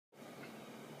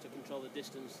control the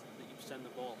distance that you send the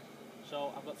ball.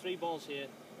 So I've got 3 balls here.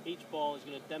 Each ball is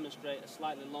going to demonstrate a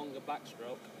slightly longer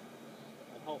backstroke,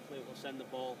 and hopefully it will send the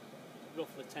ball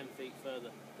roughly 10 feet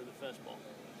further than the first ball.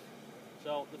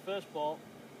 So the first ball,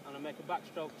 and I make a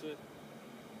backstroke to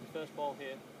the first ball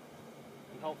here,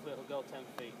 and hopefully it will go 10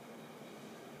 feet.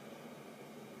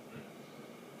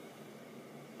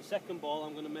 The second ball,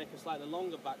 I'm going to make a slightly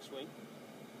longer backswing,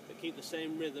 but keep the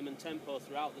same rhythm and tempo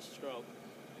throughout the stroke,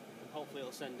 and hopefully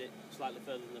it'll send it slightly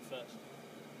further than the first.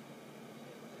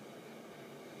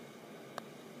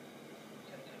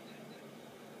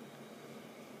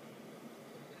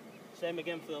 Same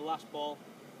again for the last ball,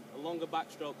 a longer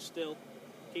backstroke still,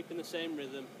 keeping the same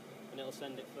rhythm, and it'll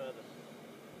send it further.